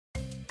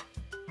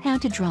How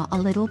to draw a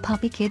little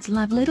puppy. Kids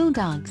love little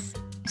dogs,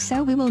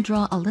 so we will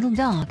draw a little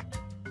dog.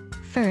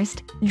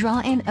 First, draw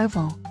an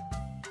oval.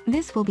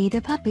 This will be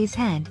the puppy's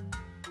head.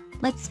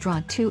 Let's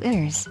draw 2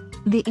 ears.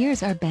 The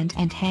ears are bent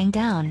and hang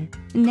down.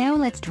 Now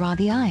let's draw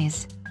the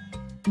eyes.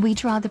 We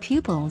draw the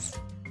pupils.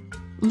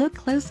 Look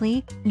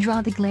closely,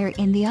 draw the glare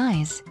in the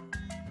eyes.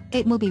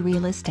 It will be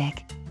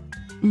realistic.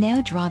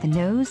 Now draw the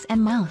nose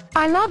and mouth.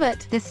 I love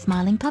it! The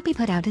smiling puppy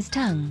put out his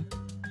tongue.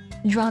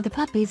 Draw the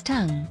puppy's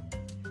tongue.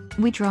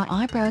 We draw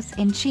eyebrows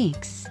and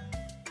cheeks.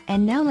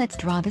 And now let's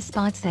draw the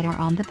spots that are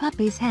on the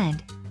puppy's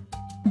head.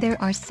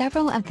 There are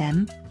several of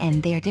them,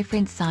 and they're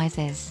different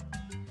sizes.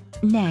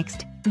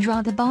 Next,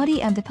 draw the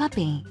body of the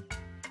puppy.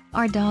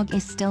 Our dog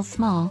is still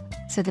small,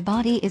 so the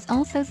body is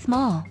also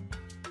small.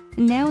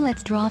 Now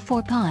let's draw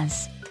 4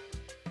 paws.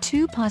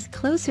 2 paws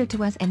closer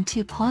to us and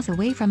 2 paws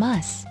away from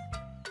us.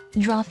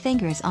 Draw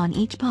fingers on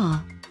each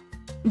paw.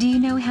 Do you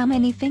know how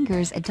many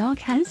fingers a dog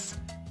has?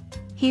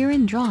 Here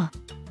and draw.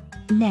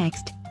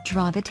 Next,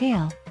 draw the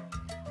tail.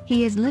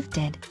 He is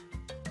lifted.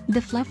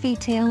 The fluffy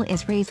tail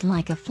is raised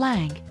like a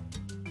flag.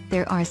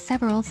 There are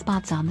several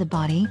spots on the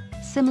body,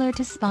 similar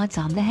to spots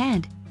on the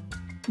head.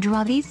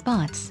 Draw these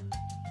spots.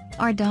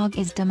 Our dog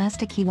is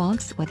domestic. He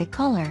walks with a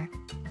collar.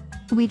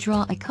 We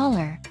draw a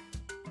collar.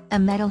 A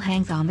medal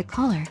hangs on the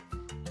collar.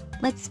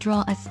 Let's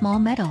draw a small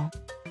medal.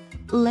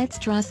 Let's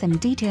draw some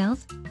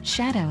details,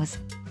 shadows,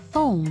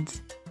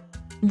 folds.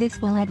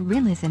 This will add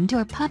realism to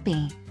our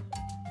puppy.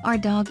 Our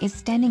dog is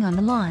standing on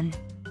the lawn.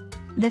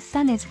 The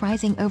sun is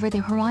rising over the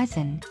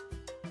horizon.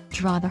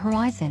 Draw the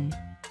horizon.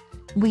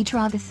 We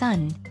draw the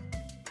sun.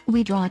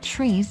 We draw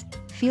trees,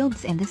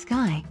 fields and the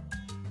sky.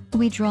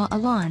 We draw a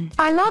lawn.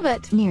 I love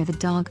it! Near the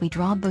dog we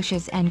draw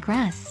bushes and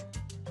grass.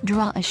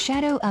 Draw a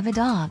shadow of a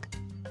dog.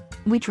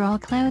 We draw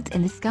clouds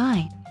in the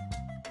sky.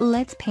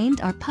 Let's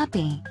paint our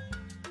puppy.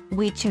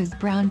 We chose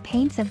brown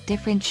paints of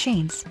different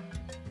shades.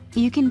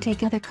 You can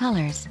take other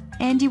colors,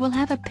 and you will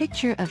have a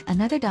picture of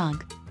another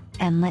dog.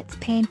 And let's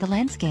paint the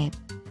landscape.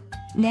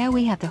 Now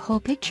we have the whole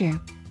picture.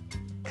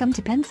 Come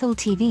to Pencil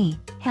TV,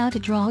 How to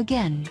Draw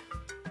again.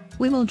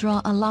 We will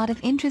draw a lot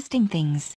of interesting things.